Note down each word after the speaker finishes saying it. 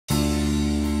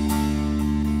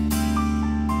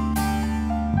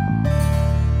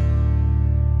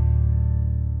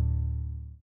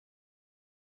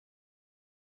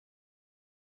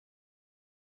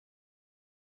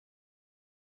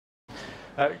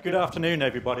Good afternoon,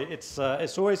 everybody. It's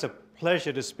always a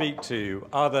pleasure to speak to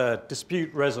other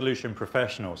dispute resolution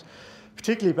professionals,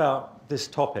 particularly about this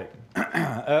topic.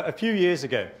 A few years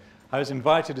ago, I was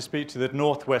invited to speak to the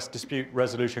Northwest Dispute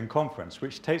Resolution Conference,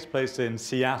 which takes place in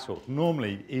Seattle,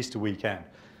 normally Easter weekend.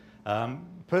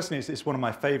 Personally, it's one of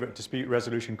my favorite dispute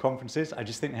resolution conferences. I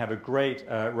just think they have a great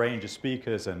range of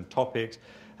speakers and topics,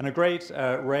 and a great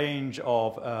range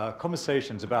of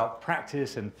conversations about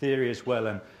practice and theory as well,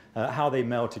 and how they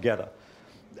meld together.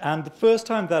 And the first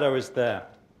time that I was there,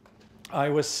 I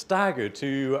was staggered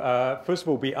to, first of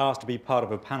all, be asked to be part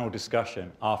of a panel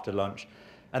discussion after lunch,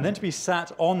 and then to be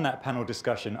sat on that panel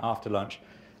discussion after lunch,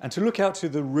 and to look out to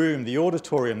the room, the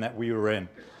auditorium that we were in.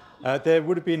 There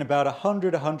would have been about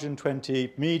 100,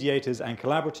 120 mediators and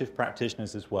collaborative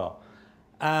practitioners as well.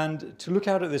 And to look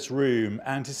out at this room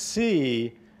and to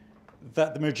see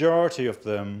that the majority of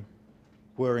them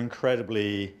were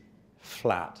incredibly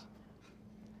flat,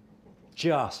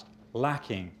 just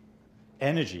lacking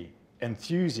energy,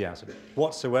 enthusiasm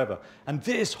whatsoever. And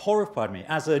this horrified me.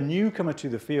 As a newcomer to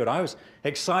the field, I was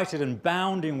excited and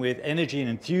bounding with energy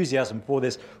and enthusiasm for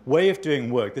this way of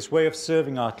doing work, this way of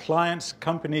serving our clients,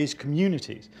 companies,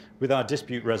 communities with our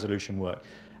dispute resolution work.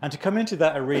 And to come into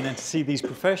that arena and to see these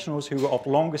professionals who were of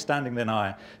longer standing than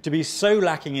I, to be so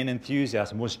lacking in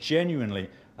enthusiasm was genuinely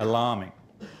alarming.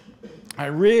 I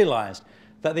realized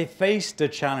that they faced a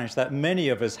challenge that many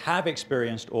of us have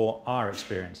experienced or are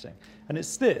experiencing. And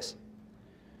it's this,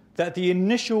 that the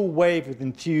initial wave of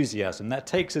enthusiasm that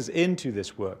takes us into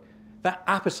this work, that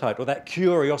appetite or that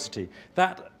curiosity,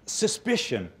 that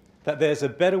suspicion that there's a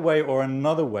better way or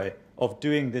another way of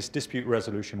doing this dispute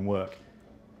resolution work,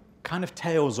 kind of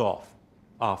tails off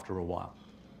after a while.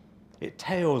 It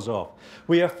tails off.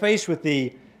 We are faced with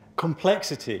the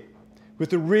complexity, with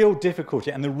the real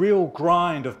difficulty and the real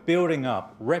grind of building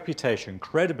up reputation,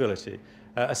 credibility,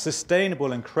 a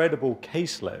sustainable and credible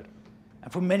caseload.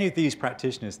 And for many of these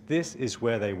practitioners, this is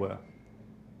where they were.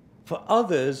 For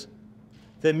others,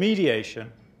 their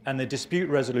mediation and their dispute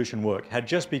resolution work had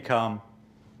just become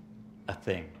a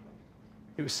thing.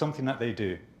 It was something that they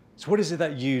do. So what is it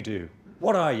that you do?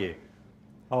 What are you?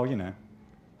 Oh, you know,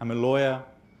 I'm a lawyer.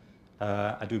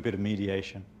 I do a bit of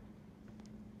mediation.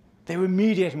 They were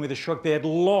mediating with a shrug. They had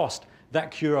lost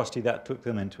that curiosity that took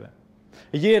them into it.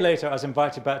 A year later, I was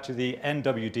invited back to the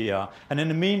NWDR, and in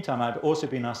the meantime, I'd also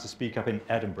been asked to speak up in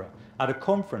Edinburgh at a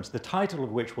conference, the title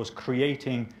of which was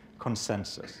Creating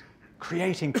Consensus.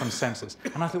 Creating Consensus.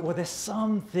 And I thought, well, there's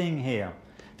something here.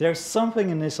 There's something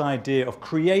in this idea of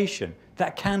creation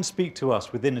that can speak to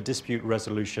us within a dispute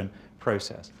resolution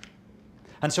process.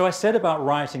 And so I set about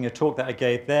writing a talk that I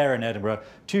gave there in Edinburgh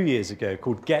 2 years ago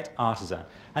called Get Artisan.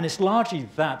 And it's largely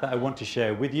that I want to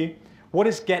share with you. What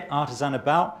is Get Artisan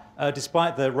about?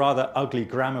 Despite the rather ugly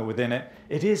grammar within it,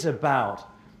 it is about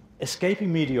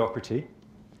escaping mediocrity.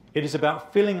 It is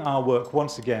about filling our work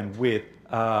once again with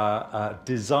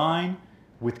design,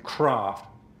 with craft,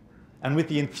 and with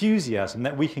the enthusiasm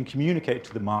that we can communicate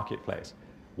to the marketplace.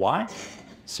 Why?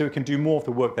 So we can do more of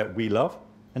the work that we love,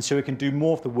 and so we can do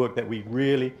more of the work that we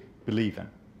really believe in.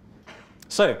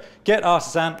 So, get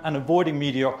artisan and avoiding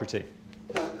mediocrity.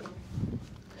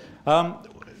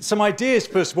 Some ideas,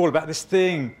 first of all, about this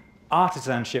thing,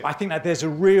 artisanship. I think that there's a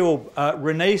real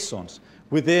renaissance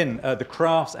within the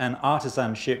crafts and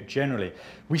artisanship generally.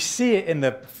 We see it in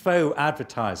the faux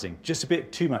advertising, just a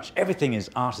bit too much. Everything is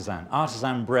artisan.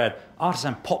 Artisan bread,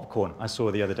 artisan popcorn, I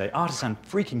saw the other day. Artisan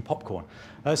freaking popcorn.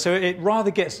 So it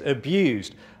rather gets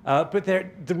abused. But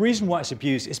the reason why it's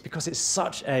abused is because it's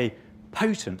such a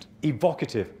potent,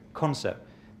 evocative concept.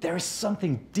 There is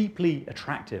something deeply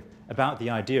attractive about the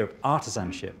idea of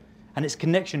artisanship and its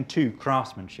connection to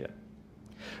craftsmanship.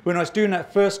 When I was doing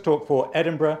that first talk for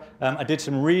Edinburgh, I did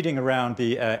some reading around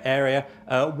the area.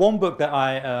 One book that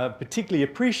I particularly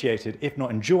appreciated, if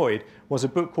not enjoyed, was a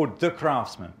book called The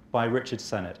Craftsman by Richard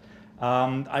Sennett.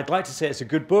 I'd like to say it's a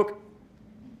good book.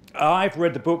 I've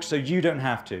read the book, so you don't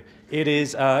have to. It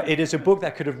is a book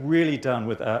that could have really done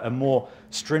with a more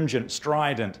stringent,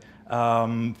 strident,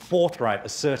 forthright,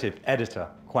 assertive editor,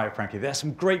 quite frankly. There's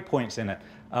some great points in it.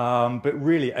 But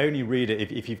really only read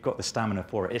it if you've got the stamina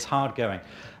for it. It's hard going.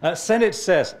 Sennett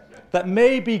says that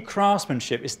maybe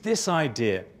craftsmanship is this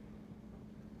idea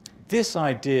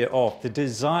of the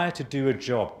desire to do a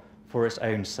job for its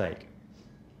own sake.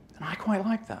 And I quite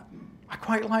like that. I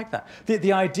quite like that.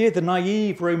 The idea, the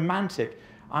naive, romantic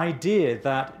idea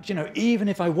that, you know, even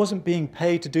if I wasn't being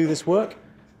paid to do this work,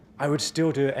 I would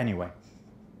still do it anyway.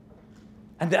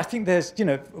 And I think there's, you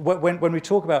know, when we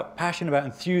talk about passion, about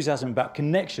enthusiasm, about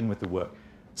connection with the work,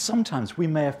 sometimes we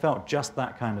may have felt just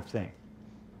that kind of thing.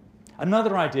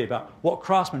 Another idea about what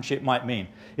craftsmanship might mean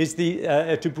is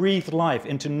to breathe life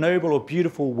into noble or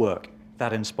beautiful work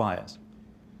that inspires.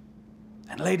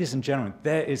 And ladies and gentlemen,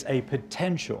 there is a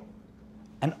potential,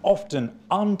 an often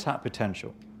untapped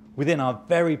potential, within our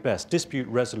very best dispute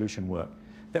resolution work,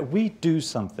 that we do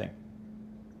something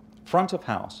front of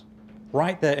house,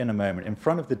 right there in a moment, in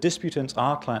front of the disputants,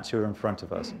 our clients who are in front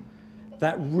of us,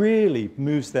 that really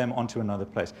moves them onto another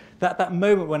place. That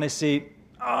moment when they see,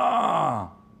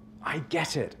 I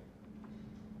get it.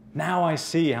 Now I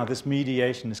see how this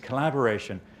mediation, this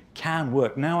collaboration can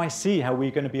work. Now I see how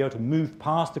we're going to be able to move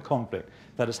past the conflict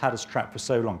that has had us trapped for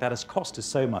so long, that has cost us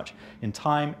so much in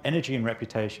time, energy, and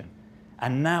reputation.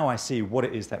 And now I see what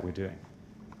it is that we're doing.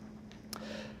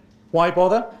 Why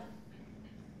bother?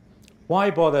 Why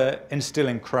bother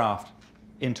instilling craft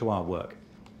into our work?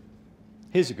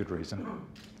 Here's a good reason.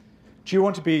 Do you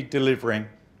want to be delivering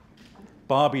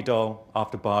Barbie doll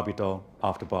after Barbie doll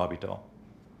after Barbie doll?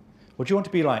 Or do you want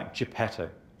to be like Geppetto,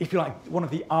 if you like, one of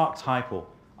the archetypal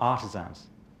artisans,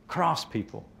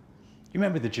 craftspeople? You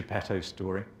remember the Geppetto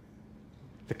story?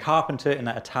 The carpenter in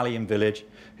that Italian village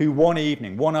who one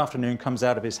evening, one afternoon, comes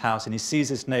out of his house and he sees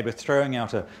his neighbor throwing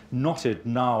out a knotted,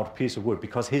 gnarled piece of wood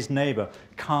because his neighbor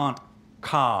can't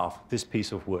carve this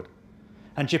piece of wood.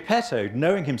 And Geppetto,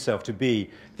 knowing himself to be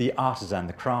the artisan,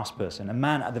 the craftsperson, a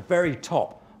man at the very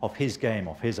top of his game,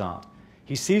 of his art,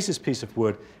 he sees this piece of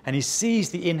wood and he sees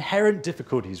the inherent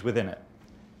difficulties within it.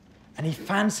 And he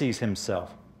fancies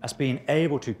himself as being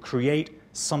able to create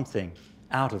something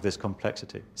out of this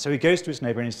complexity. So he goes to his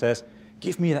neighbor and he says,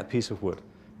 give me that piece of wood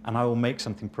and I will make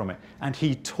something from it. And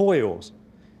he toils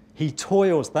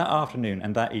that afternoon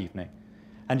and that evening.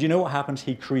 And you know what happens?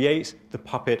 He creates the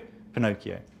puppet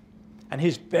Pinocchio. And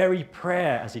his very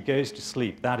prayer as he goes to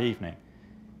sleep that evening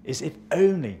is, if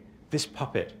only this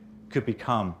puppet could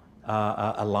become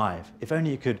alive, if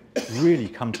only it could really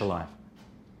come to life.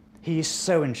 He is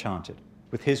so enchanted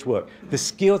with his work, the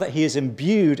skill that he has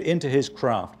imbued into his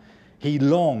craft. He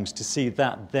longs to see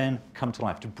that then come to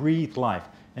life, to breathe life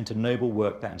into noble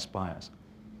work that inspires.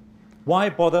 Why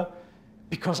bother?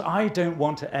 Because I don't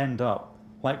want to end up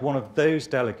like one of those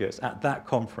delegates at that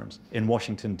conference in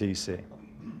Washington, D.C.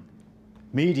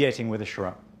 Mediating with a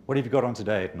shrub. What have you got on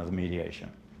today? Another mediation,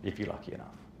 if you're lucky enough.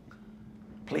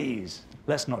 Please,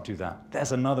 let's not do that.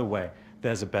 There's another way.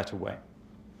 There's a better way.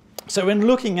 So in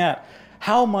looking at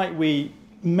how might we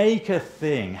make a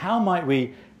thing, how might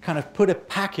we kind of put a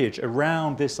package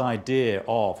around this idea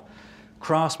of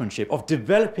craftsmanship, of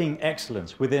developing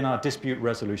excellence within our dispute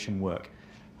resolution work.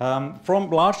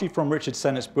 Largely from Richard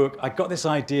Sennett's book, I got this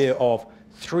idea of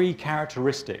 3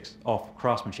 characteristics of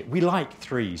craftsmanship. We like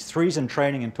threes. Threes in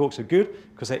training and talks are good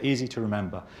because they're easy to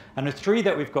remember. And the 3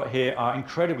 that we've got here are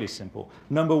incredibly simple.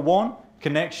 Number 1,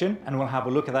 connection, and we'll have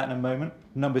a look at that in a moment.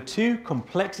 Number 2,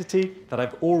 complexity, that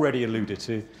I've already alluded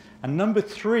to. And number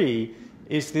 3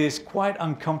 is this quite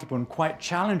uncomfortable and quite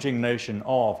challenging notion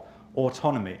of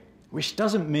autonomy, which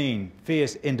doesn't mean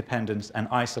fierce independence and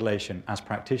isolation as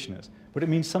practitioners, but it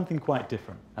means something quite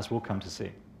different, as we'll come to see.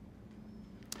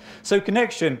 So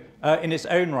connection, in its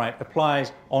own right,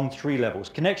 applies on 3 levels.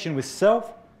 Connection with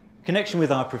self, connection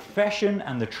with our profession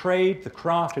and the trade, the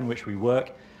craft in which we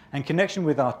work, and connection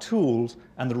with our tools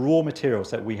and the raw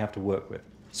materials that we have to work with.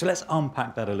 So let's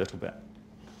unpack that a little bit.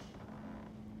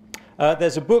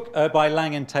 There's a book by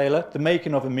Lang and Taylor, The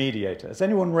Making of a Mediator. Has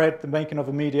anyone read The Making of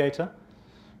a Mediator?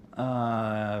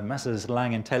 Messrs.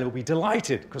 Lang and Taylor will be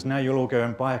delighted because now you'll all go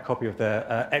and buy a copy of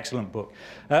their excellent book.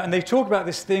 And they talk about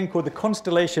this thing called the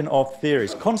constellation of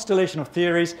theories. Constellation of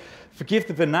theories, forgive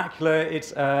the vernacular,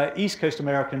 it's East Coast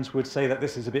Americans would say that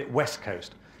this is a bit West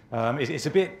Coast. It's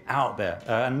a bit out there,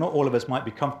 and not all of us might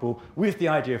be comfortable with the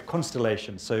idea of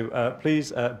constellation. So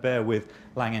please bear with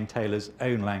Lang and Taylor's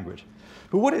own language.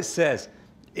 But what it says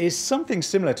is something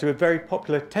similar to a very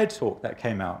popular TED Talk that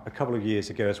came out a couple of years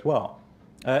ago as well.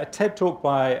 A TED Talk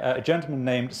by a gentleman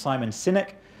named Simon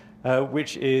Sinek,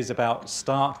 which is about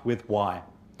start with why.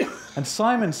 And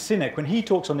Simon Sinek, when he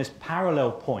talks on this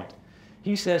parallel point,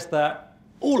 he says that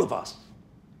all of us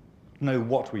know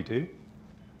what we do.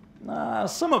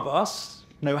 Some of us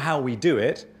know how we do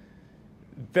it.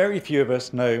 Very few of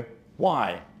us know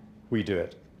why we do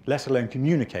it, let alone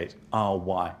communicate our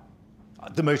why,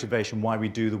 the motivation why we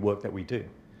do the work that we do.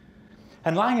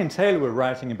 And Lang and Taylor were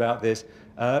writing about this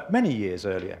many years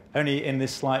earlier, only in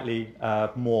this slightly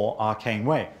more arcane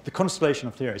way, the constellation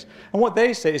of theories. And what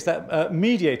they say is that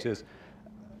mediators,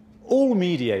 all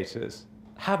mediators,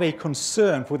 have a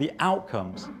concern for the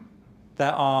outcomes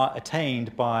that are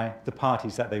attained by the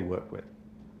parties that they work with.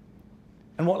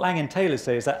 And what Lang and Taylor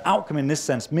say is that outcome in this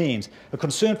sense means, a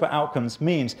concern for outcomes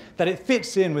means that it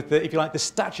fits in with the, if you like, the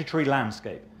statutory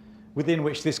landscape within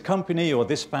which this company or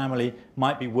this family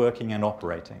might be working and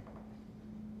operating.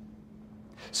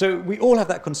 So we all have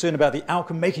that concern about the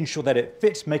outcome, making sure that it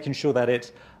fits, making sure that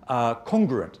it's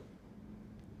congruent.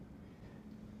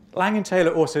 Lang and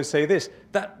Taylor also say this,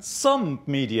 that some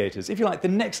mediators, if you like, the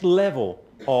next level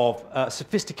of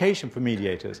sophistication for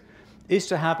mediators is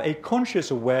to have a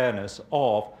conscious awareness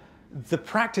of the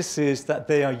practices that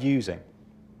they are using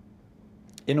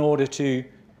in order to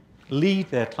lead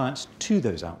their clients to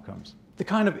those outcomes, the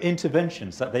kind of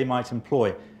interventions that they might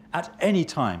employ at any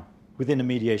time within a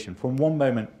mediation from one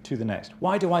moment to the next.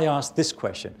 Why do I ask this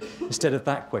question instead of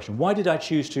that question? Why did I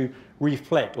choose to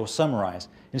reflect or summarize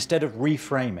instead of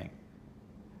reframing?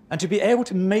 And to be able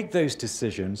to make those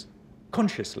decisions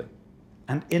consciously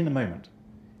and in the moment.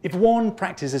 If one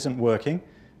practice isn't working,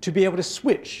 to be able to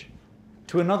switch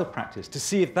to another practice to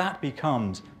see if that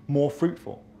becomes more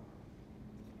fruitful.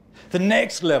 The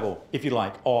next level, if you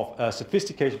like, of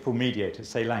sophistication for mediators,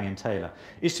 say Lang and Taylor,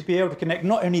 is to be able to connect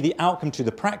not only the outcome to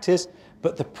the practice,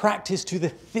 but the practice to the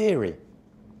theory.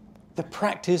 The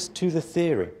practice to the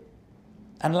theory.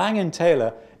 And Lang and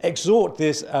Taylor exhort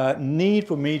this need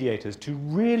for mediators to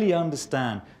really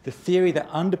understand the theory that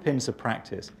underpins the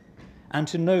practice and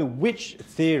to know which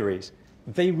theories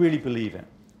they really believe in,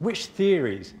 which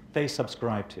theories they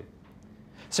subscribe to.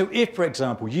 So if, for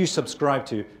example, you subscribe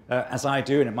to, as I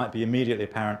do, and it might be immediately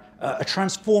apparent, a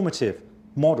transformative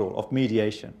model of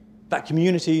mediation, that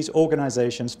communities,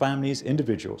 organizations, families,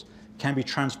 individuals can be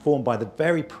transformed by the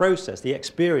very process, the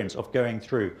experience of going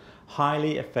through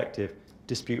highly effective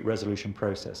dispute resolution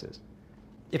processes.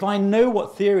 If I know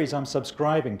what theories I'm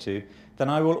subscribing to, then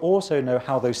I will also know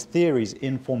how those theories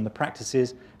inform the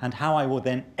practices and how I will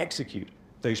then execute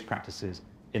those practices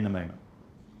in the moment.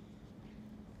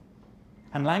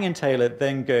 And Lang and Taylor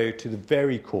then go to the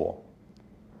very core,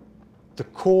 the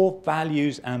core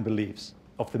values and beliefs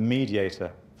of the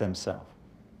mediator themselves.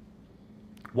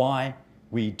 Why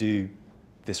we do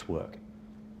this work.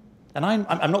 And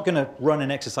I'm not going to run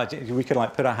an exercise. We could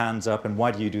like put our hands up and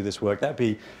why do you do this work? That'd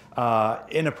be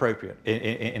inappropriate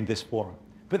in this forum.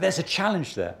 But there's a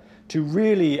challenge there to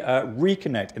really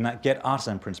reconnect in that get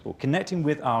artisan principle, connecting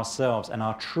with ourselves and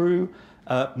our true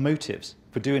motives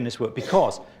for doing this work.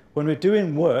 Because when we're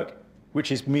doing work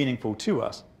which is meaningful to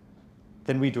us,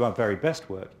 then we do our very best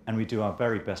work, and we do our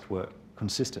very best work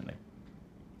consistently.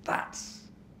 That's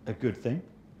a good thing.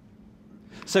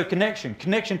 So connection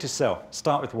to self,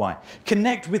 start with why.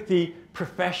 Connect with the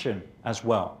profession as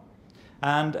well.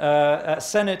 And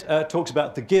Sennett talks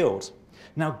about the guilds.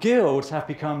 Now, guilds have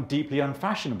become deeply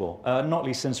unfashionable, not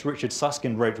least since Richard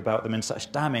Susskind wrote about them in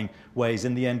such damning ways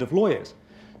in The End of Lawyers.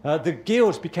 The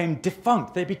guilds became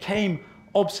defunct, they became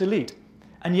obsolete.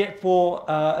 And yet for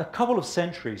a couple of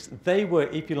centuries, they were,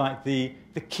 if you like, the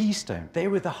keystone. They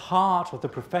were the heart of the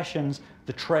professions,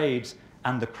 the trades,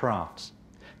 and the crafts.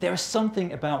 There is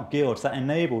something about guilds that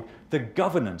enabled the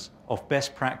governance of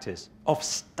best practice, of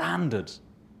standards.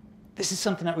 This is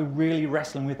something that we're really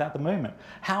wrestling with at the moment.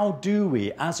 How do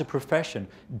we, as a profession,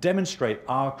 demonstrate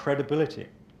our credibility?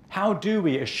 How do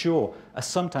we assure a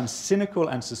sometimes cynical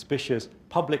and suspicious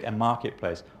public and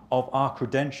marketplace of our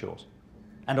credentials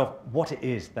and of what it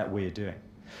is that we're doing?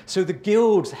 So the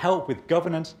guilds help with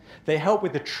governance. They help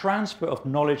with the transfer of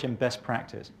knowledge and best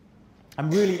practice. I'm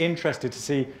really interested to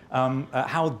see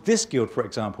how this guild, for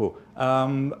example,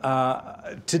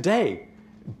 today,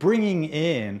 bringing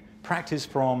in practice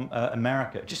from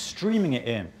America, just streaming it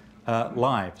in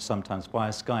live sometimes via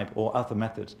Skype or other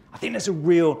methods. I think there's a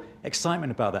real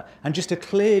excitement about that. And just a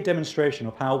clear demonstration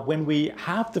of how when we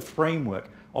have the framework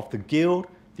of the guild,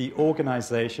 the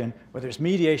organization, whether it's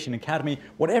mediation academy,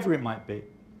 whatever it might be,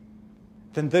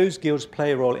 then those guilds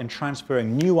play a role in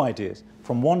transferring new ideas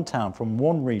from one town, from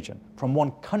one region, from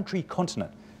one country,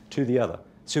 continent to the other.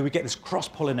 So we get this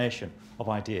cross-pollination of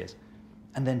ideas.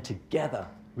 And then together,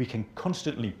 we can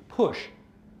constantly push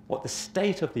what the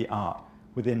state of the art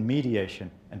within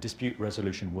mediation and dispute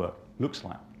resolution work looks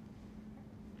like.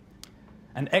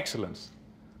 And excellence.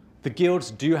 The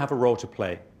guilds do have a role to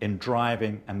play in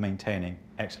driving and maintaining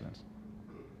excellence.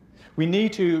 We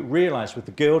need to realize with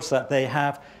the guilds that they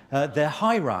have their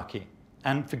hierarchy.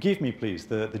 And forgive me, please,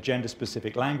 the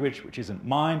gender-specific language, which isn't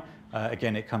mine.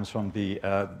 Again, it comes from the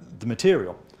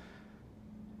material.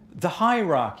 The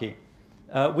hierarchy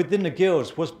within the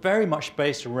guilds was very much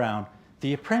based around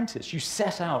the apprentice. You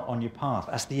set out on your path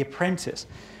as the apprentice,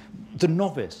 the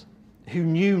novice, who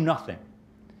knew nothing.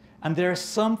 And there is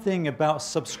something about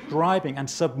subscribing and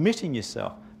submitting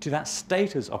yourself to that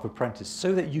status of apprentice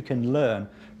so that you can learn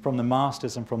from the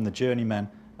masters and from the journeymen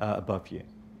above you.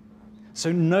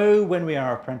 So know when we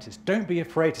are apprentice. Don't be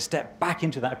afraid to step back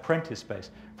into that apprentice space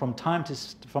from time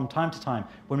to time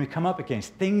when we come up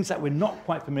against things that we're not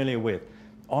quite familiar with,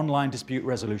 online dispute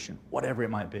resolution, whatever it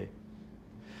might be.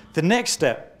 The next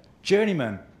step,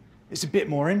 journeyman, is a bit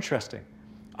more interesting.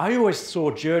 I always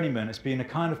saw journeyman as being a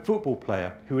kind of football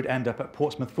player who would end up at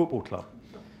Portsmouth Football Club.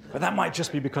 But that might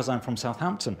just be because I'm from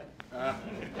Southampton.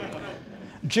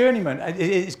 Journeyman,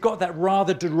 it's got that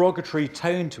rather derogatory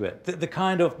tone to it, the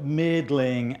kind of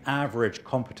middling, average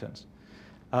competence.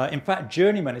 In fact,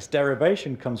 journeyman, its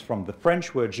derivation comes from the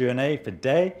French word journée for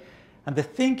day, and the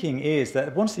thinking is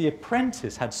that once the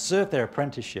apprentice had served their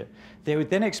apprenticeship, they were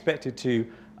then expected to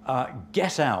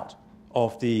get out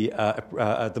of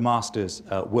the master's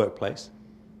workplace,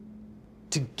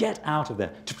 to get out of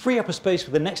there, to free up a space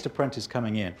for the next apprentice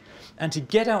coming in, and to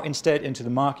get out instead into the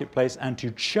marketplace and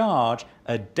to charge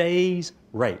a day's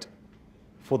rate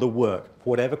for the work, for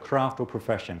whatever craft or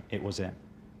profession it was in.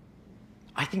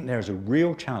 I think there is a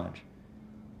real challenge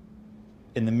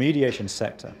in the mediation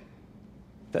sector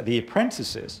that the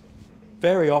apprentices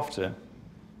very often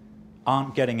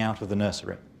aren't getting out of the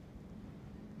nursery.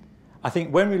 I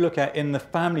think when we look at, in the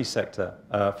family sector,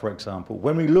 for example,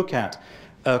 when we look at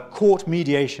court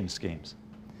mediation schemes,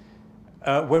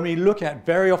 when we look at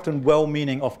very often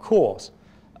well-meaning, of course,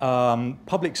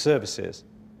 public services,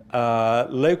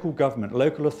 local government,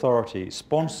 local authority,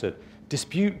 sponsored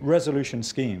dispute resolution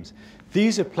schemes,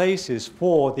 these are places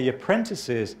for the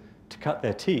apprentices to cut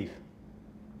their teeth.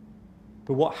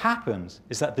 But what happens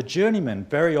is that the journeymen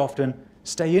very often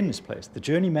stay in this place. The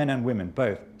journeymen and women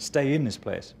both stay in this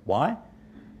place. Why?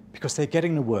 Because they're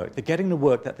getting the work. They're getting the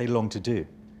work that they long to do.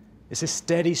 It's a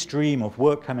steady stream of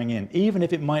work coming in, even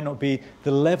if it might not be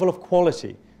the level of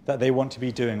quality that they want to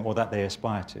be doing or that they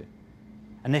aspire to.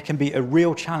 And there can be a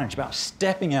real challenge about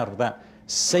stepping out of that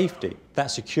safety,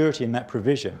 that security and that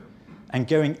provision, and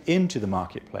going into the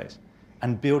marketplace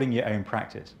and building your own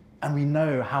practice. And we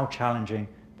know how challenging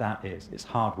that is. It's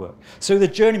hard work. So the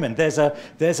journeyman, there's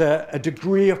a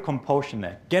degree of compulsion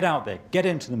there. Get out there, get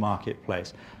into the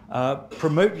marketplace,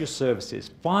 promote your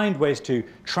services, find ways to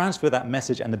transfer that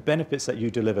message and the benefits that you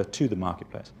deliver to the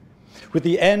marketplace. With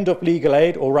the end of legal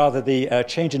aid, or rather the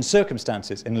change in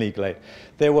circumstances in legal aid,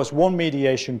 there was one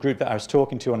mediation group that I was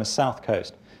talking to on the South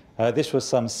Coast. This was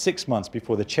some 6 months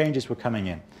before the changes were coming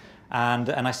in.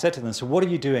 And I said to them, so what are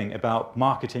you doing about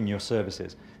marketing your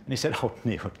services? And he said, oh,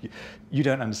 Neil, you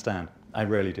don't understand. I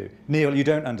really do. Neil, you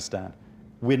don't understand.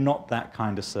 We're not that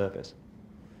kind of service.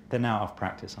 They're now out of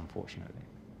practice, unfortunately.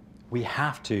 We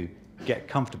have to get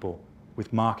comfortable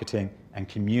with marketing and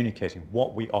communicating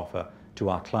what we offer to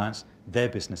our clients, their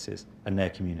businesses, and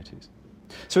their communities.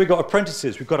 So we've got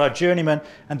apprentices, we've got our journeymen,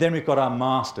 and then we've got our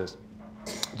masters,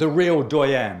 the real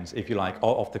doyens, if you like,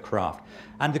 of the craft.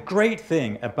 And the great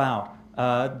thing about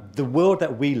the world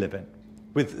that we live in,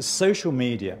 with social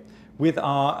media, with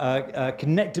our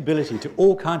connectability to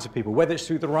all kinds of people, whether it's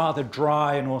through the rather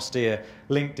dry and austere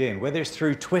LinkedIn, whether it's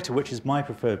through Twitter, which is my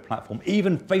preferred platform,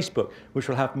 even Facebook, which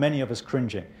will have many of us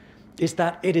cringing, is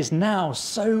that it is now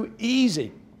so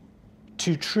easy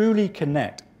to truly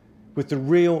connect with the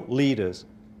real leaders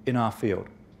in our field.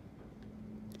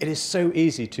 It is so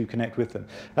easy to connect with them.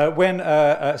 When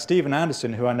Stephen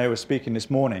Anderson, who I know was speaking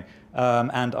this morning,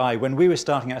 and when we were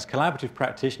starting out as collaborative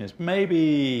practitioners,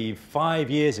 maybe 5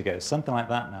 years ago, something like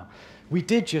that now, we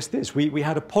did just this. We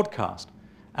had a podcast.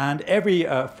 And every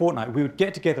fortnight, we would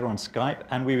get together on Skype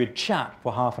and we would chat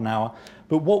for half an hour.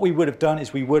 But what we would have done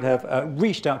is we would have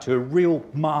reached out to a real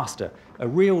master, a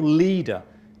real leader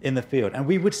in the field. And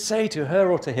we would say to her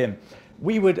or to him,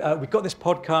 we've got this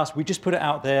podcast, we just put it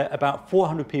out there, about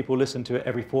 400 people listen to it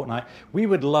every fortnight. We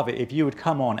would love it if you would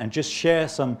come on and just share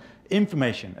some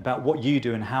information about what you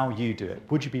do and how you do it.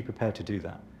 Would you be prepared to do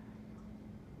that?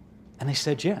 And they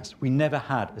said yes. We never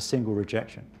had a single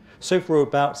rejection. So for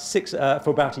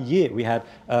about a year, we had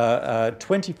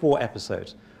 24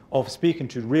 episodes of speaking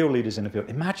to real leaders in the field.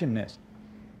 Imagine this.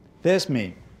 There's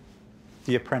me,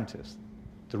 the apprentice,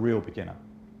 the real beginner.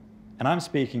 And I'm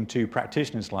speaking to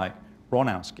practitioners like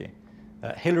Ronowski,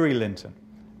 Hillary Linton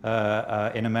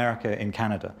in America, in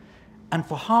Canada. And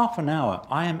for half an hour,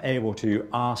 I am able to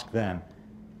ask them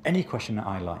any question that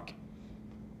I like.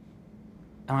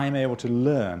 And I am able to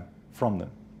learn from them.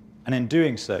 And in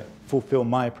doing so, fulfill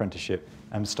my apprenticeship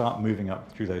and start moving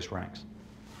up through those ranks.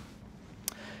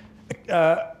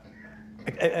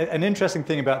 An interesting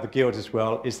thing about the guild as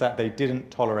well is that they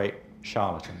didn't tolerate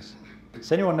charlatans.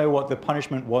 Does anyone know what the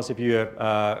punishment was if you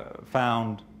were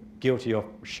found guilty of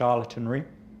charlatanry?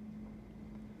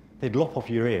 they'd lop off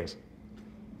your ears.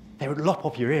 They would lop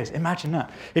off your ears. Imagine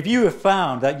that. If you have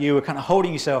found that you were kind of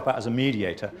holding yourself out as a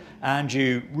mediator and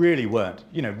you really weren't,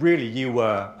 really you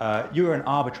were an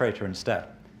arbitrator instead.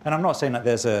 And I'm not saying that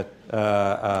there's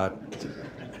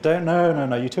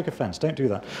no, you took offense. Don't do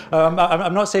that.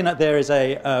 I'm not saying that there is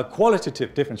a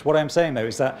qualitative difference. What I'm saying, though,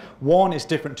 is that one is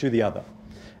different to the other.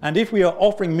 And if we are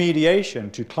offering mediation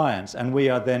to clients and we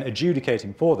are then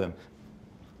adjudicating for them,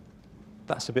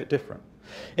 that's a bit different.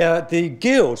 The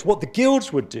guilds, what the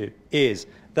guilds would do is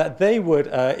that they would,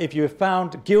 if you were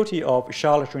found guilty of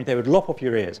charlatanry, they would lop off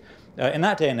your ears. In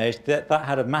that day and age, that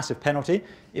had a massive penalty.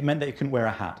 It meant that you couldn't wear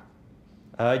a hat.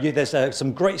 There's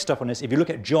some great stuff on this. If you look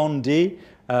at John Dee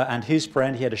and his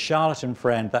friend, he had a charlatan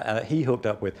friend that he hooked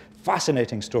up with.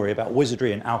 Fascinating story about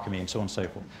wizardry and alchemy and so on and so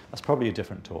forth. That's probably a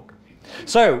different talk.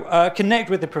 So connect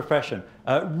with the profession.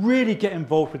 Really get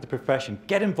involved with the profession.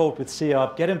 Get involved with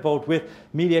CIArb. Get involved with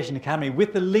Mediation Academy,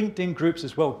 with the LinkedIn groups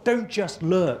as well. Don't just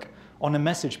lurk on the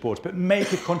message boards, but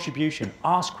make a contribution.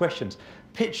 Ask questions.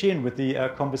 Pitch in with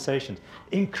the conversations.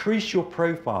 Increase your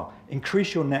profile.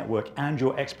 Increase your network and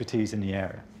your expertise in the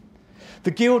area.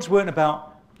 The guilds weren't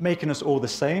about making us all the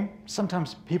same.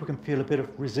 Sometimes people can feel a bit of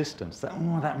resistance. That,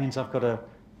 oh, that means I've got to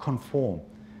conform.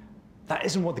 That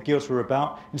isn't what the guilds were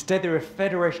about. Instead, they were a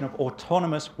federation of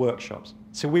autonomous workshops.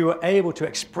 So we were able to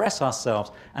express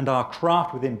ourselves and our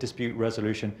craft within dispute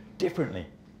resolution differently.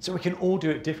 So we can all do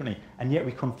it differently, and yet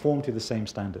we conform to the same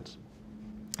standards.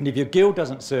 And if your guild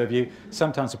doesn't serve you,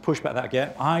 sometimes to push back that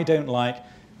again, I don't like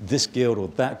this guild or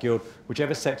that guild,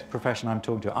 whichever sector profession I'm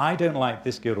talking to, I don't like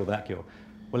this guild or that guild.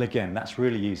 Well, again, that's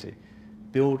really easy.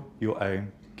 Build your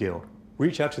own guild.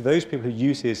 Reach out to those people who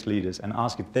you see as leaders and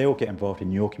ask if they will get involved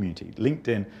in your community.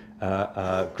 LinkedIn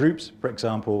groups, for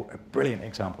example, a brilliant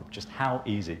example of just how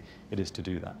easy it is to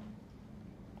do that.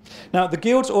 Now, the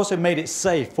guilds also made it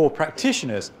safe for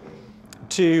practitioners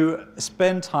to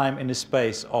spend time in the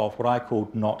space of what I call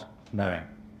not knowing.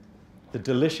 The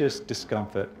delicious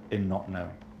discomfort in not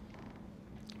knowing.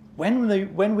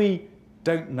 When we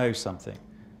don't know something,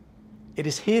 it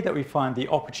is here that we find the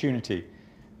opportunity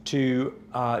to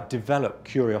develop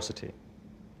curiosity,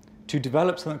 to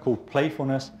develop something called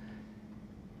playfulness.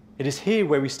 It is here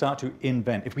where we start to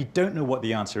invent. If we don't know what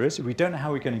the answer is, if we don't know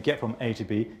how we're going to get from A to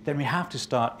B, then we have to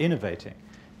start innovating.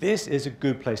 This is a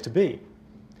good place to be.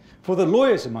 For the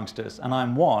lawyers amongst us, and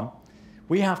I'm one,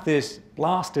 we have this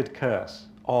blasted curse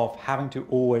of having to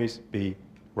always be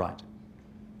right.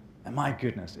 And my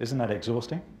goodness, isn't that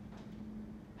exhausting?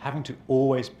 Having to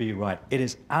always be right. It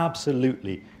is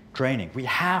absolutely draining. We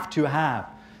have to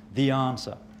have the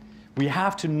answer. We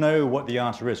have to know what the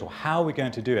answer is or how we're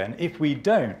going to do it. And if we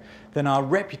don't, then our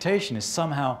reputation is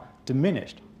somehow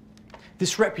diminished.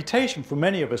 This reputation for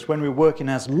many of us when we're working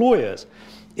as lawyers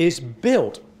is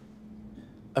built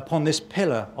upon this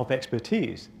pillar of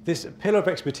expertise. This pillar of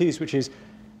expertise which is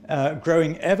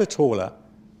growing ever taller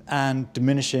and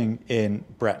diminishing in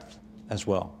breadth as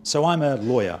well. So I'm a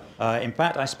lawyer. In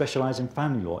fact, I specialize in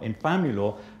family law. In family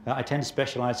law, I tend to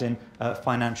specialize in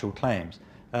financial claims.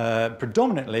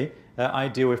 Predominantly, I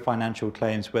deal with financial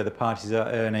claims where the parties are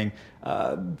earning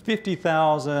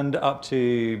 50,000 up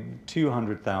to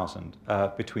 200,000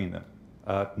 between them.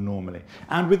 Normally.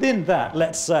 And within that,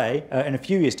 let's say, in a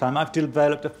few years' time, I've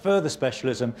developed a further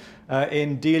specialism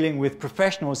in dealing with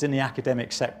professionals in the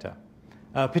academic sector,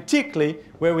 particularly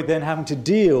where we're then having to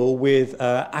deal with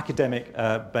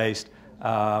academic-based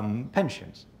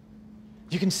pensions.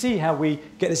 You can see how we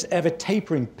get this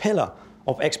ever-tapering pillar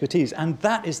of expertise, and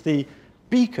that is the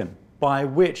beacon by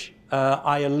which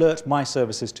I alert my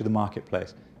services to the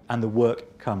marketplace, and the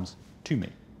work comes to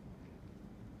me.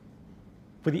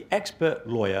 For the expert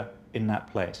lawyer in that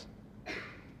place,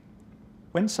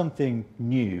 when something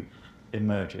new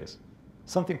emerges,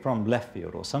 something from left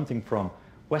field or something from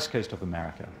West Coast of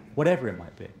America, whatever it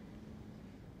might be,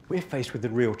 we're faced with the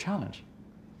real challenge.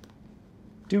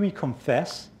 Do we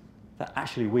confess that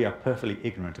actually we are perfectly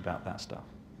ignorant about that stuff?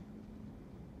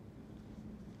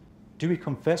 Do we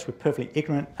confess we're perfectly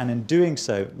ignorant and in doing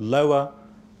so lower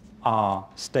our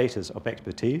status of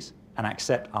expertise and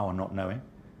accept our not knowing?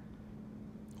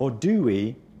 Or do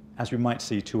we, as we might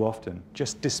see too often,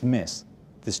 just dismiss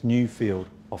this new field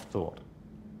of thought?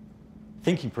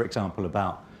 Thinking, for example,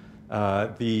 about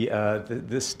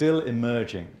the still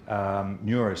emerging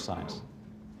neuroscience,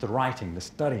 the writing, the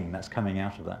studying that's coming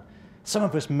out of that. Some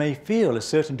of us may feel a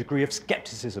certain degree of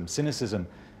skepticism, cynicism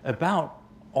about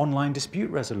online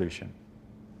dispute resolution.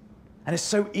 And it's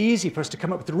so easy for us to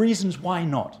come up with the reasons why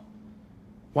not.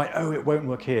 Why, oh, it won't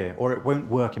work here, or it won't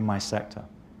work in my sector.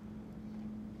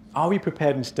 Are we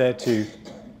prepared instead to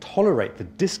tolerate the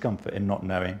discomfort in not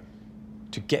knowing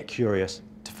to get curious,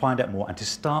 to find out more, and to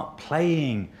start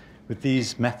playing with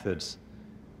these methods,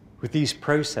 with these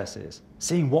processes,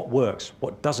 seeing what works,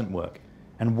 what doesn't work,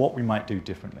 and what we might do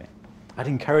differently. I'd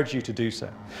encourage you to do so.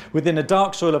 Within the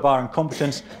dark soil of our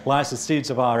incompetence lies the seeds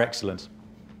of our excellence.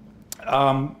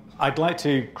 I'd like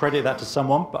to credit that to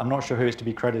someone, but I'm not sure who it's to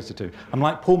be credited to. I'm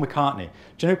like Paul McCartney.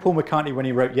 Do you know Paul McCartney when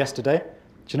he wrote Yesterday?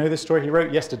 Do you know this story? He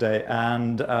wrote Yesterday,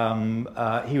 and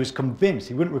he was convinced,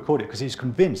 he wouldn't record it because he was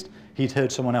convinced he'd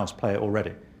heard someone else play it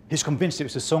already. He was convinced it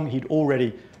was a song he'd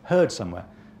already heard somewhere.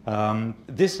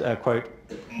 This quote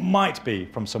might be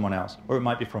from someone else, or it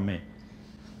might be from me.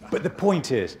 But the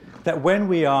point is that when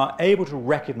we are able to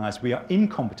recognize we are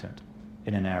incompetent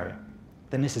in an area,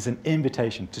 then this is an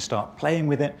invitation to start playing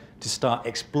with it, to start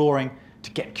exploring,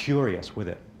 to get curious with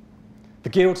it. The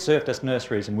guilds served as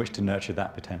nurseries in which to nurture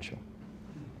that potential.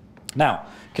 Now,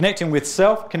 connecting with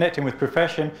self, connecting with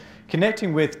profession,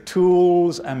 connecting with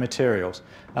tools and materials.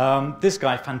 This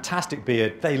guy, fantastic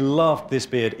beard. They loved this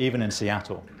beard even in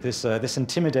Seattle. This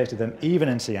intimidated them even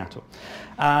in Seattle.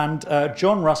 And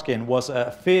John Ruskin was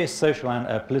a fierce social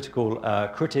and political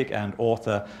critic and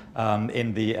author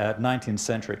in the 19th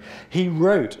century. He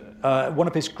wrote one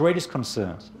of his greatest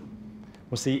concerns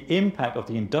was the impact of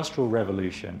the Industrial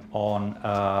Revolution on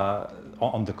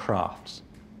the crafts,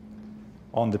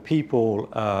 on the people,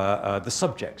 the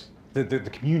subjects, the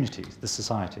communities, the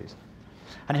societies.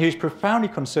 And he was profoundly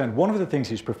concerned, one of the things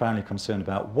he was profoundly concerned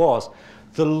about was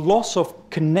the loss of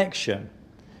connection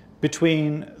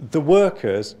between the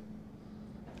workers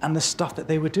and the stuff that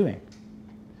they were doing.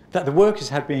 That the workers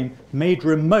had been made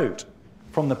remote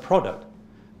from the product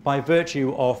by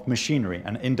virtue of machinery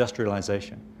and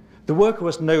industrialization. The worker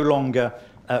was no longer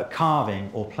carving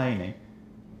or planing,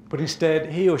 but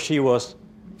instead he or she was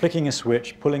flicking a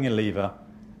switch, pulling a lever,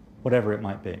 whatever it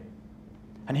might be.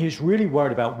 And he was really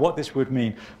worried about what this would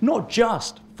mean, not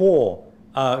just for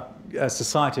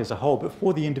society as a whole, but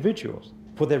for the individuals,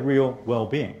 for their real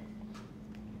well-being.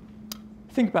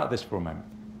 Think about this for a moment.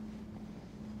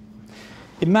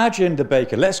 Imagine the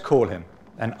baker, let's call him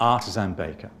an artisan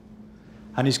baker.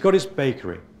 And he's got his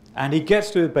bakery. And he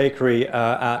gets to the bakery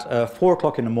at 4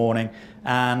 o'clock in the morning,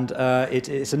 and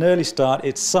it's an early start.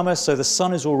 It's summer, so the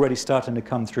sun is already starting to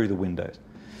come through the windows.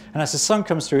 And as the sun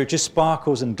comes through, it just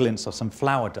sparkles and glints off some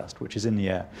flour dust, which is in the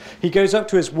air. He goes up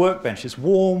to his workbench, his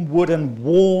warm, wooden,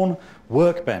 worn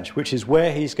workbench, which is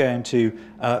where he's going to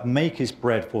make his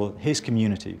bread for his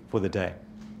community for the day.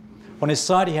 On his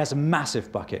side, he has a massive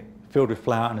bucket filled with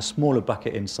flour and a smaller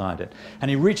bucket inside it. And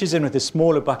he reaches in with this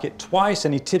smaller bucket twice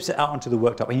and he tips it out onto the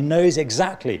worktop. He knows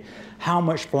exactly how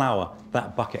much flour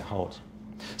that bucket holds.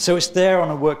 So it's there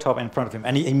on a worktop in front of him,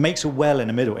 and he makes a well in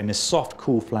the middle in this soft,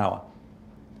 cool flour.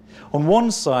 On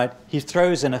one side, he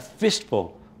throws in a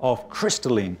fistful of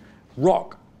crystalline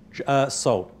rock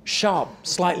salt, sharp,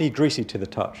 slightly greasy to the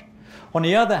touch. On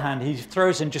the other hand, he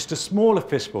throws in just a smaller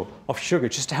fistful of sugar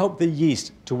just to help the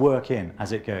yeast to work in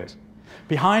as it goes.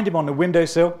 Behind him on the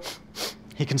windowsill,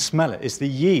 he can smell it. It's the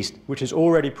yeast which is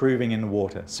already proving in the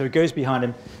water. So he goes behind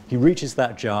him, he reaches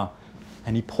that jar,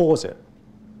 and he pours it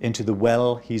into the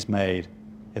well he's made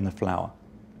in the flour.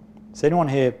 Does anyone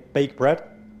here bake bread?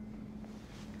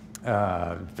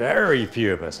 Very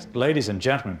few of us. Ladies and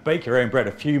gentlemen, bake your own bread.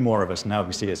 A few more of us now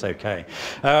we see it's okay.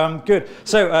 Good.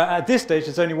 So at this stage,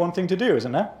 there's only one thing to do,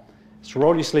 isn't there? It's to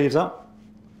roll your sleeves up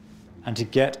and to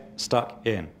get stuck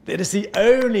in. It is the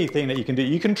only thing that you can do.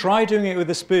 You can try doing it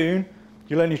with a spoon.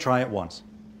 You'll only try it once.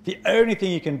 The only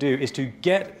thing you can do is to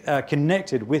get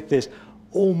connected with this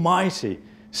almighty,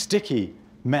 sticky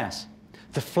mess.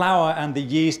 The flour and the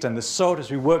yeast and the salt,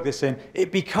 as we work this in,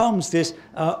 it becomes this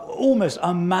almost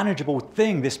unmanageable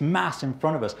thing, this mass in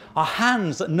front of us. Our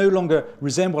hands that no longer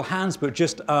resemble hands, but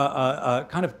just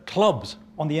kind of clubs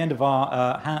on the end of our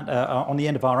on the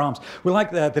end of our arms. We're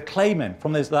like the claymen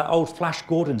from that old Flash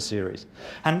Gordon series.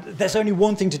 And there's only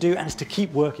one thing to do, and it's to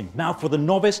keep working. Now, for the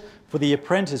novice, for the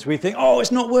apprentice, we think, oh,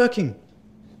 it's not working.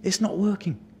 It's not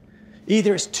working.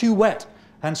 Either it's too wet,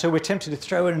 and so we're tempted to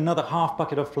throw in another half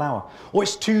bucket of flour. Or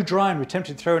it's too dry and we're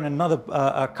tempted to throw in another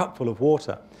cupful of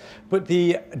water. But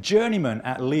the journeyman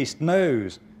at least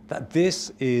knows that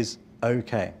this is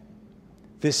okay.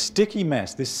 This sticky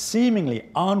mess, this seemingly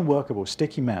unworkable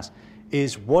sticky mess,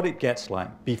 is what it gets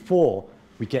like before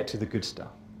we get to the good stuff.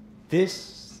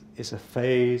 This is a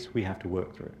phase we have to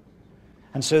work through.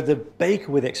 And so the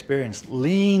baker with experience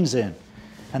leans in,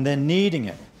 and they're kneading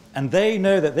it. And they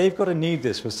know that they've got to knead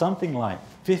this for something like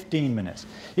 15 minutes.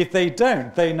 If they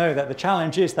don't, they know that the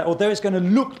challenge is that although it's going to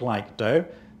look like dough,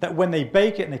 that when they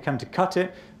bake it and they come to cut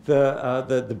it,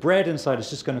 the bread inside is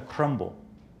just going to crumble.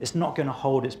 It's not going to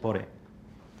hold its body.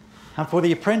 And for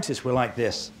the apprentice, we're like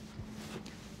this.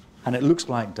 And it looks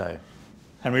like dough.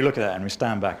 And we look at that and we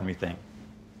stand back and we think,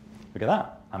 look at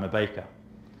that, I'm a baker.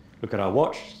 Look at our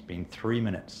watch, it's been 3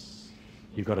 minutes.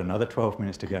 You've got another 12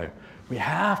 minutes to go. We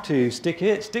have to stick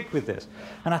with this.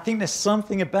 And I think there's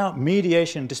something about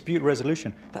mediation and dispute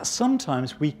resolution that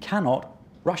sometimes we cannot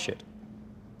rush it.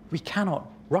 We cannot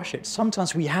rush it.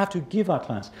 Sometimes we have to give our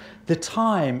clients the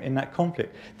time in that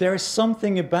conflict. There is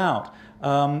something about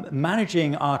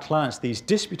managing our clients, these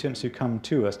disputants who come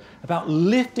to us, about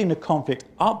lifting the conflict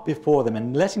up before them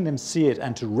and letting them see it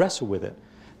and to wrestle with it,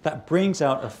 that brings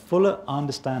out a fuller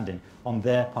understanding on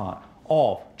their part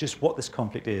of just what this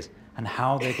conflict is and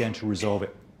how they're going to resolve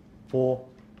it for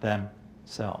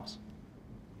themselves.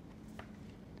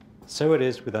 So it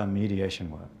is with our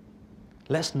mediation work.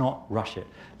 Let's not rush it.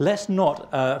 Let's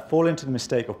not fall into the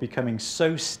mistake of becoming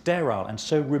so sterile and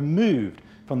so removed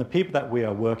from the people that we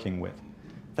are working with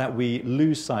that we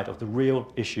lose sight of the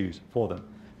real issues for them.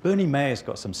 Bernie Mayer's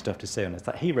got some stuff to say on this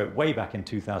that he wrote way back in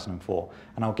 2004,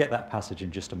 and I'll get that passage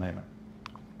in just a moment.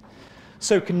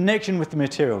 So connection with the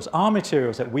materials. Our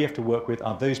materials that we have to work with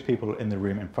are those people in the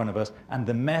room in front of us and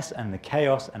the mess and the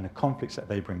chaos and the conflicts that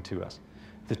they bring to us.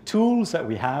 The tools that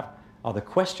we have are the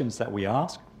questions that we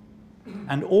ask,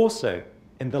 and also,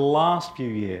 in the last few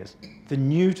years, the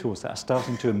new tools that are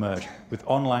starting to emerge with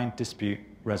online dispute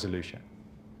resolution.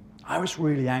 I was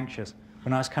really anxious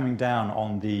when I was coming down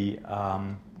on the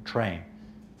train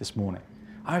this morning.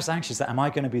 I was anxious that am I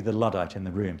going to be the Luddite in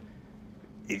the room?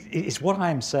 Is what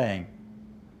I'm saying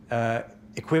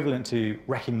equivalent to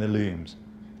wrecking the looms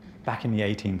back in the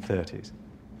 1830s?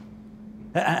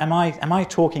 Am I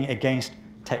talking against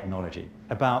technology,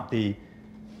 about the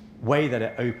way that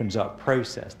it opens up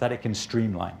process, that it can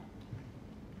streamline?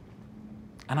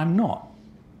 And I'm not.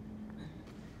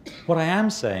 What I am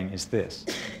saying is this,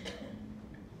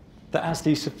 that as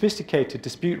the sophisticated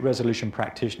dispute resolution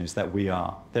practitioners that we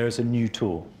are, there is a new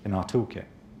tool in our toolkit.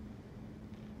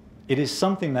 It is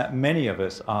something that many of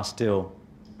us are still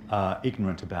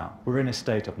ignorant about. We're in a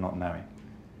state of not knowing.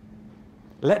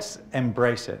 Let's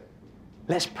embrace it.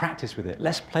 Let's practice with it.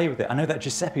 Let's play with it. I know that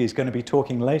Giuseppe is going to be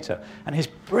talking later, and his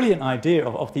brilliant idea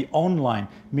of the online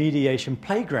mediation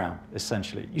playground,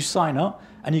 essentially. You sign up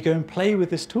and you go and play with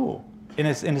this tool in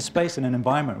a space, in an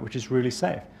environment which is really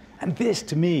safe. And this,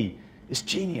 to me, is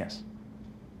genius.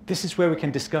 This is where we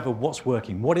can discover what's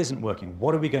working, what isn't working,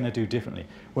 what are we going to do differently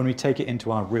when we take it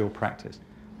into our real practice.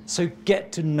 So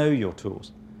get to know your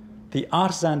tools. The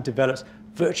artisan develops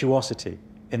virtuosity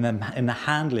in the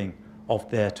handling of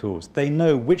their tools. They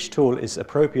know which tool is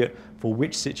appropriate for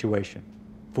which situation,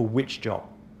 for which job.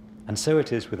 And so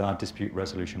it is with our dispute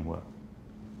resolution work.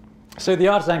 So the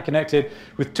artisan connected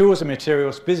with tools and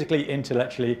materials, physically,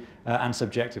 intellectually, and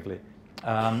subjectively.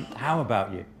 How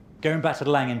about you? Going back to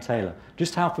Lang and Taylor,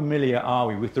 just how familiar are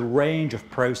we with the range of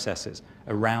processes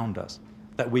around us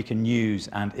that we can use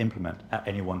and implement at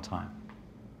any one time?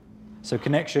 So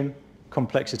connection,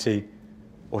 complexity,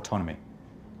 autonomy.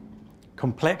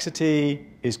 Complexity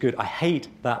is good. I hate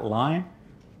that line,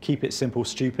 keep it simple,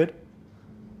 stupid.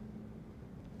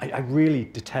 I really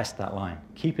detest that line,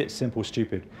 keep it simple,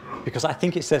 stupid, because I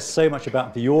think it says so much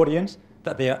about the audience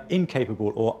that they are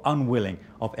incapable or unwilling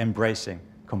of embracing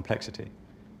complexity.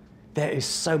 There is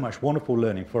so much wonderful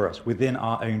learning for us within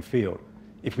our own field.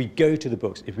 If we go to the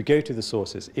books, if we go to the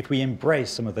sources, if we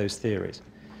embrace some of those theories,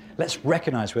 let's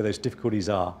recognize where those difficulties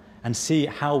are and see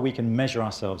how we can measure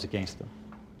ourselves against them.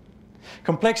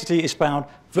 Complexity is found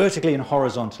vertically and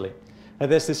horizontally.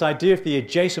 There's this idea of the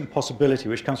adjacent possibility,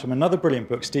 which comes from another brilliant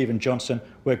book, Stephen Johnson,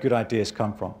 Where Good Ideas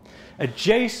Come From.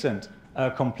 Adjacent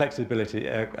complexity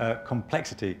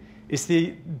is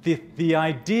the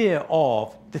idea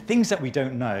of the things that we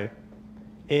don't know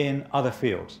in other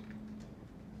fields.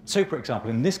 So, for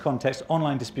example, in this context,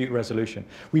 online dispute resolution,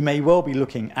 we may well be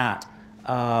looking at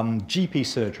GP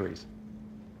surgeries.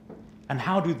 And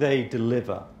how do they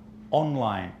deliver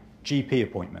online GP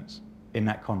appointments in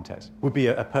that context? Would be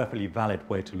a perfectly valid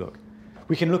way to look.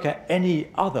 We can look at any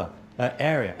other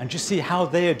area and just see how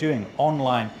they are doing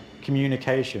online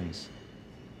communications.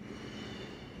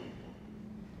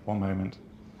 One moment.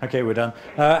 Okay, we're done.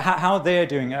 How they're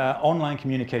doing online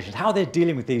communications, how they're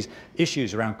dealing with these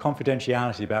issues around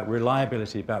confidentiality, about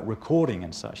reliability, about recording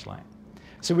and such like.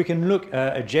 So we can look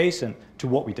adjacent to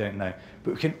what we don't know,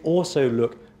 but we can also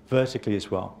look vertically as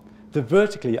well. The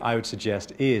vertically, I would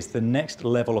suggest, is the next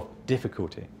level of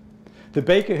difficulty. The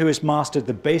baker who has mastered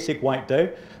the basic white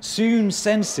dough soon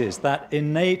senses that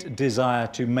innate desire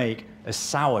to make a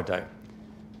sourdough,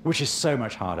 which is so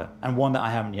much harder and one that I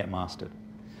haven't yet mastered.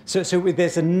 So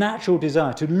there's a natural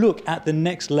desire to look at the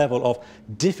next level of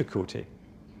difficulty.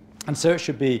 And so it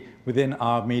should be within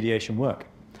our mediation work.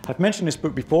 I've mentioned this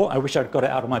book before. I wish I'd got it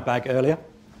out of my bag earlier.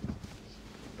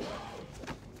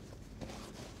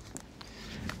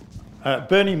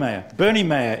 Bernie Mayer. Bernie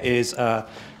Mayer is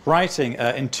writing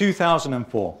in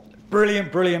 2004.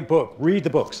 Brilliant, brilliant book. Read the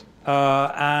books.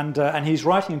 And he's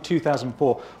writing in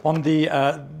 2004 on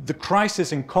the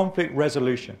crisis in conflict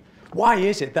resolution. Why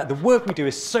is it that the work we do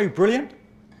is so brilliant,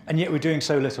 and yet we're doing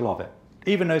so little of it?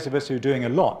 Even those of us who are doing a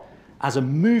lot, as a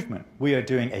movement, we are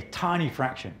doing a tiny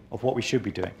fraction of what we should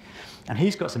be doing. And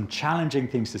he's got some challenging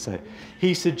things to say.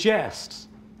 He suggests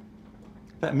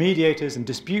that mediators and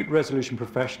dispute resolution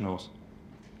professionals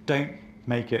don't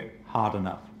make it hard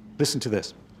enough. Listen to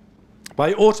this.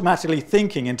 By automatically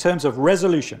thinking in terms of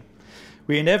resolution,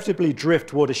 we inevitably drift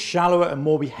toward a shallower and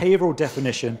more behavioral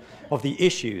definition of the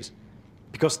issues,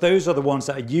 because those are the ones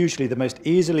that are usually the most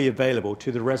easily available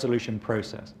to the resolution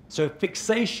process. So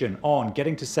fixation on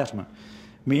getting to settlement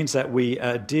means that we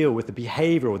deal with the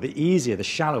behavioral, the easier, the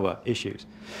shallower issues.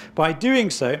 By doing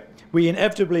so, we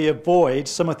inevitably avoid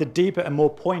some of the deeper and more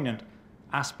poignant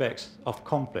aspects of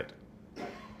conflict,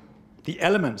 the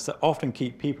elements that often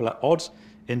keep people at odds,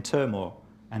 in turmoil,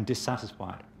 and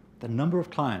dissatisfied. The number of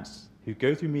clients who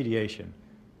go through mediation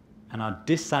and are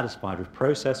dissatisfied with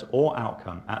process or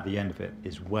outcome at the end of it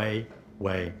is way,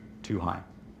 way too high.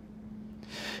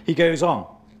 He goes on.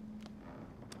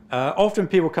 Often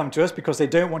people come to us because they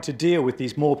don't want to deal with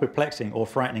these more perplexing or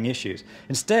frightening issues.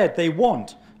 Instead, they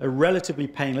want a relatively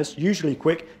painless, usually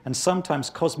quick, and sometimes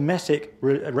cosmetic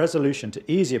resolution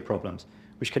to easier problems,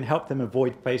 which can help them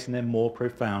avoid facing their more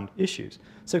profound issues.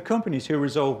 So companies who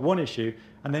resolve one issue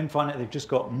and then find that they've just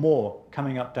got more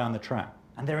coming up down the track,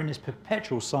 and they're in this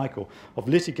perpetual cycle of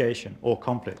litigation or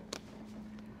conflict.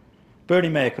 Bernie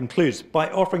Mayer concludes, by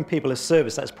offering people a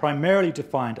service that's primarily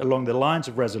defined along the lines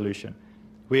of resolution,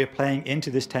 we are playing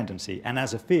into this tendency, and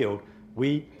as a field,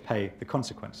 we pay the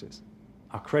consequences.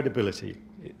 Our credibility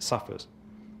suffers.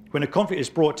 When a conflict is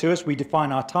brought to us, we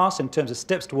define our tasks in terms of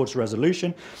steps towards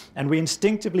resolution, and we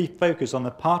instinctively focus on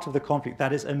the part of the conflict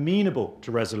that is amenable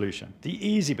to resolution, the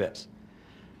easy bits.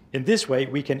 In this way,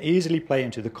 we can easily play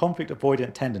into the conflict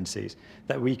avoidant tendencies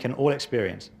that we can all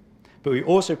experience, but we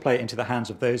also play into the hands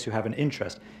of those who have an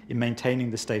interest in maintaining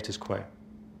the status quo.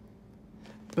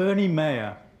 Bernie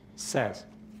Mayer says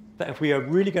that if we are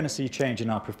really going to see change in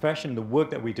our profession, the work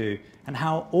that we do, and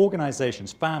how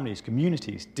organizations, families,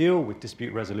 communities deal with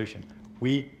dispute resolution,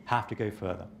 we have to go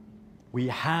further. We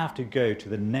have to go to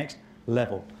the next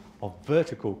level of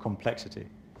vertical complexity,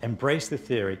 embrace the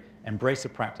theory, embrace the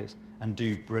practice, and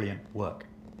do brilliant work.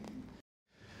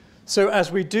 So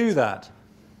as we do that,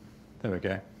 there we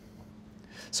go.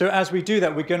 So as we do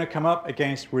that, we're going to come up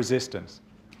against resistance,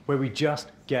 where we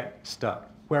just get stuck,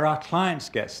 where our clients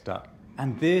get stuck.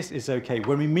 And this is okay.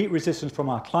 When we meet resistance from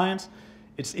our clients,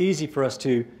 it's easy for us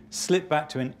to slip back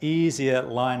to an easier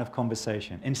line of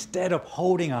conversation, instead of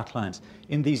holding our clients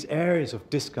in these areas of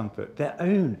discomfort, their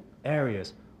own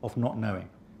areas of not knowing.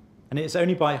 And it's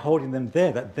only by holding them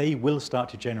there that they will start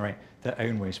to generate their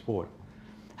own ways forward.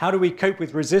 How do we cope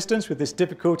with resistance, with this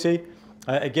difficulty?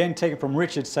 Again, taken from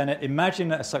Richard Sennett,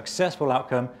 imagine a successful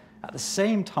outcome at the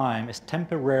same time as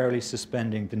temporarily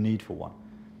suspending the need for one.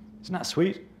 Isn't that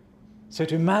sweet? So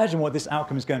to imagine what this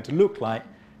outcome is going to look like,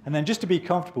 and then just to be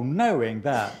comfortable knowing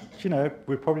that, you know,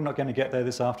 we're probably not going to get there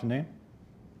this afternoon,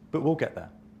 but we'll get there.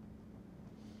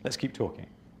 Let's keep talking.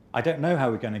 I don't know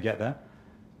how we're going to get there.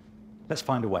 Let's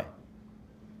find a way.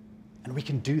 And we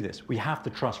can do this. We have the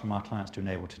trust from our clients to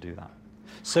enable to do that.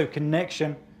 So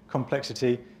connection,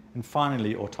 complexity, and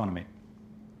finally autonomy.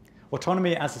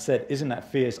 Autonomy, as I said, isn't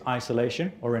that fierce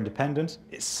isolation or independence.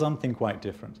 It's something quite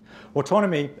different.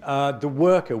 Autonomy, the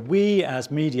worker, we as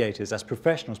mediators, as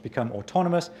professionals, become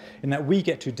autonomous in that we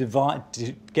get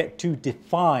to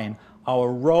define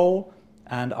our role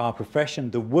and our profession,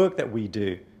 the work that we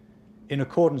do, in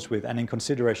accordance with and in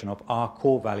consideration of our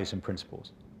core values and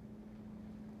principles.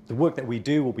 The work that we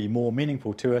do will be more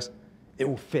meaningful to us, it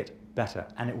will fit better,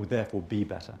 and it will therefore be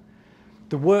better.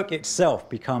 The work itself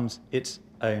becomes its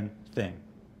own thing.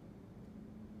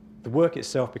 The work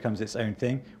itself becomes its own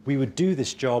thing. We would do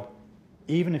this job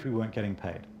even if we weren't getting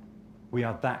paid. We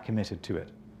are that committed to it.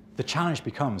 The challenge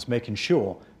becomes making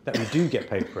sure that we do get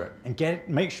paid for it, and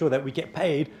make sure that we get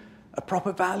paid a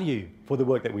proper value for the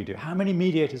work that we do. How many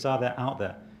mediators are there out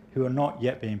there who are not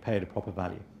yet being paid a proper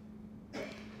value?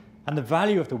 And the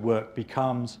value of the work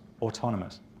becomes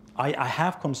autonomous. I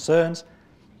have concerns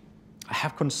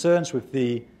with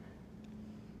the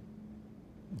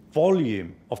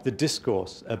volume of the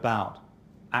discourse about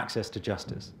access to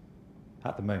justice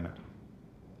at the moment.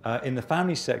 In the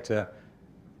family sector,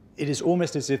 it is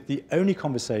almost as if the only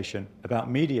conversation about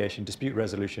mediation, dispute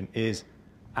resolution, is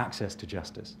access to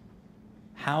justice.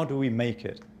 How do we make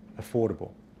it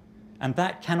affordable? And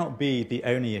that cannot be the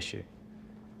only issue.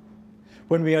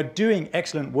 When we are doing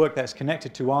excellent work that's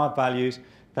connected to our values,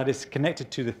 that is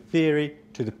connected to the theory,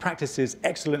 to the practices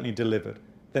excellently delivered,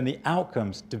 then the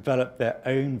outcomes develop their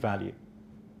own value.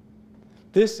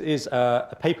 This is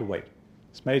a paperweight.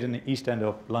 It's made in the East End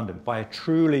of London by a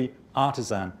truly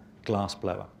artisan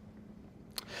glassblower.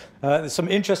 There's some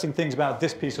interesting things about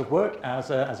this piece of work as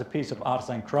a piece of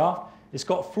artisan craft. It's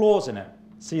got flaws in it.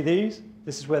 See these?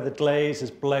 This is where the glaze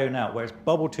is blown out, where it's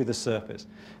bubbled to the surface.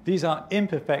 These are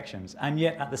imperfections, and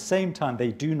yet at the same time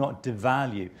they do not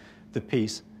devalue the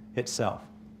piece itself.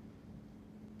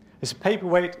 It's a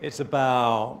paperweight. It's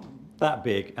about that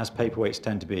big, as paperweights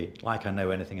tend to be, like I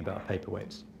know anything about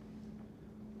paperweights.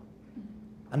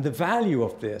 And the value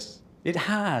of this, it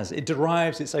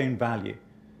derives its own value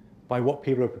by what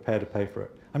people are prepared to pay for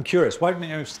it. I'm curious, why don't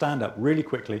you stand up really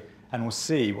quickly and we'll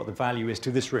see what the value is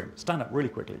to this room. Stand up really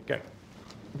quickly, go.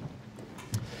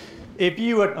 If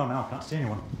you would, oh no, I can't see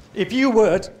anyone. If you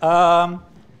would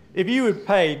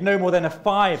pay no more than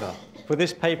 £5 for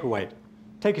this paperweight,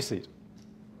 take a seat.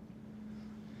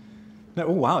 No,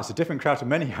 oh wow, it's a different crowd to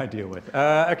many I deal with.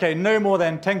 Okay, no more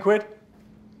than 10 quid,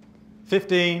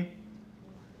 15,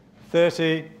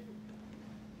 30,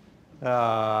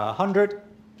 100.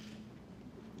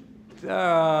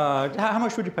 How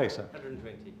much would you pay, sir?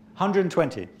 120.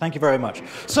 120. Thank you very much.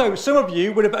 So some of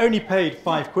you would have only paid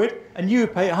 5 quid, and you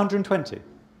would pay 120.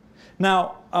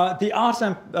 Now, the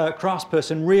artisan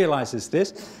craftsperson realizes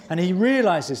this, and he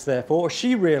realizes, therefore, or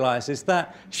she realizes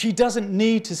that she doesn't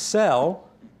need to sell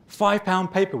 £5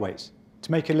 paperweights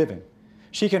to make a living.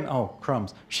 She can, oh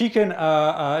crumbs, she can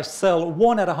sell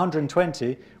one at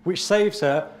 120, which saves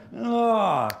her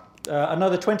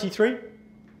another 23.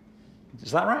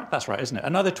 Is that right? That's right, isn't it?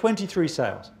 Another 23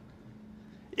 sales.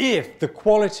 If the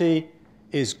quality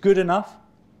is good enough,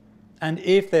 and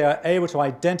if they are able to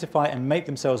identify and make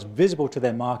themselves visible to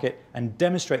their market and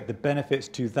demonstrate the benefits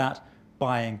to that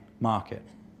buying market.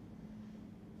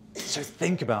 So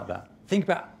think about that. Think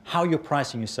about how you're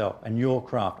pricing yourself and your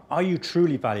craft. Are you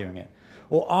truly valuing it?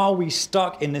 Or are we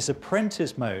stuck in this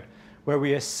apprentice mode where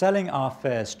we are selling our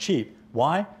fares cheap?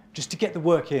 Why? Just to get the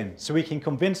work in, so we can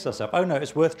convince ourselves, oh no,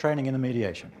 it's worth training in the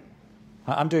mediation.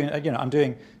 I'm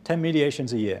doing 10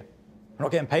 mediations a year. I'm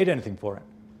not getting paid anything for it.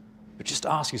 But just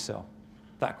ask yourself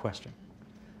that question.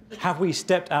 Have we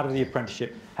stepped out of the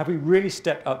apprenticeship? Have we really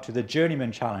stepped up to the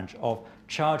journeyman challenge of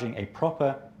charging a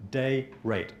proper day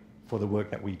rate for the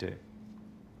work that we do?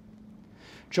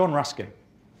 John Ruskin,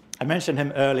 I mentioned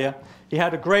him earlier. He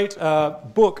had a great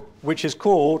book which is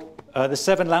called The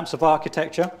 7 Lamps of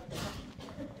Architecture.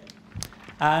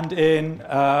 And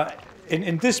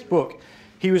in this book,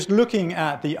 he was looking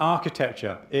at the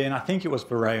architecture in, I think it was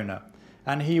Verona,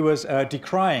 and he was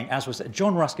decrying, as was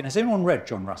John Ruskin. Has anyone read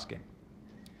John Ruskin?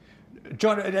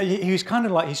 He was kind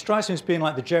of like, he strikes me as being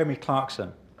like the Jeremy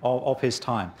Clarkson of his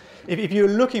time. If you're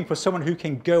looking for someone who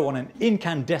can go on an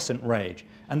incandescent rage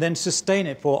and then sustain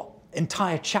it for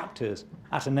entire chapters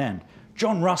at an end,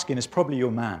 John Ruskin is probably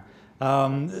your man.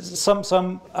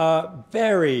 Some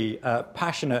very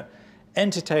passionate,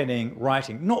 entertaining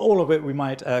writing. Not all of it we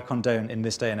might condone in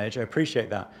this day and age, I appreciate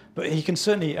that, but he can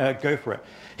certainly go for it.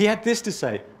 He had this to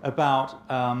say about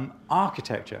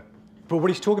architecture, but what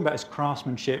he's talking about is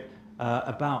craftsmanship,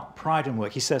 about pride in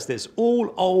work. He says this: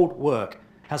 all old work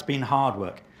has been hard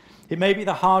work. It may be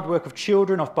the hard work of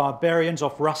children, of barbarians,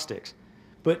 of rustics,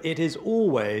 but it is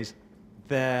always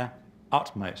their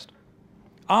utmost.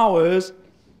 Ours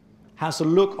has a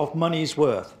look of money's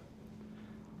worth,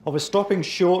 of a stopping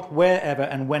short wherever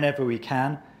and whenever we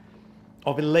can,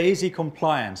 of a lazy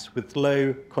compliance with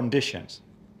low conditions.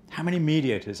 How many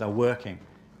mediators are working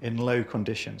in low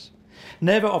conditions?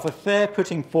 Never of a fair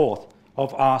putting forth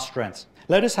of our strengths.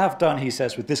 Let us have done, he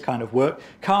says, with this kind of work,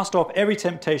 cast off every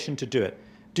temptation to do it.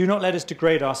 Do not let us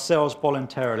degrade ourselves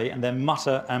voluntarily and then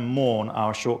mutter and mourn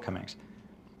our shortcomings.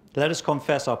 Let us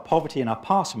confess our poverty and our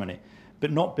parsimony,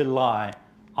 but not belie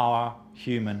our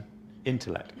human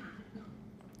intellect.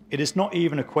 It is not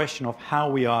even a question of how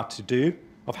we are to do,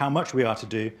 of how much we are to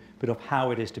do, but of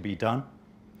how it is to be done.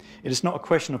 It is not a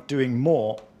question of doing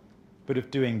more, but of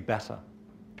doing better.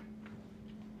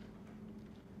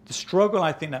 The struggle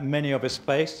I think that many of us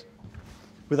face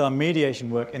with our mediation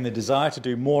work in the desire to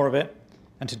do more of it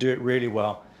and to do it really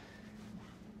well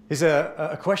is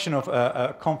a question of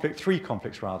three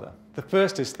conflicts rather. The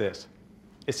first is this: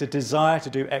 it's a desire to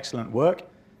do excellent work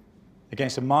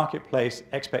against a marketplace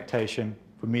expectation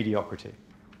for mediocrity.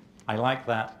 I like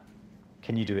that.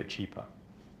 Can you do it cheaper?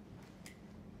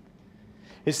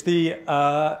 It's the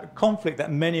conflict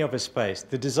that many of us face,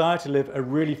 the desire to live a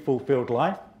really fulfilled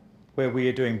life, where we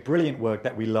are doing brilliant work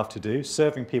that we love to do,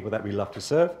 serving people that we love to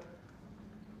serve,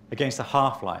 against a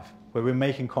half-life, where we're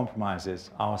making compromises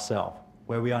ourselves,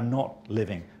 where we are not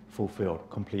living fulfilled,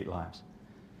 complete lives.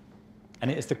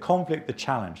 And it is the conflict, the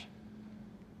challenge,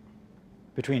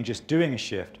 between just doing a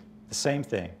shift, the same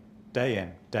thing, day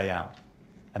in, day out,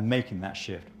 and making that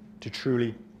shift to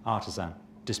truly artisan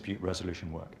dispute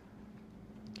resolution work.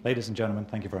 Ladies and gentlemen,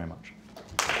 thank you very much.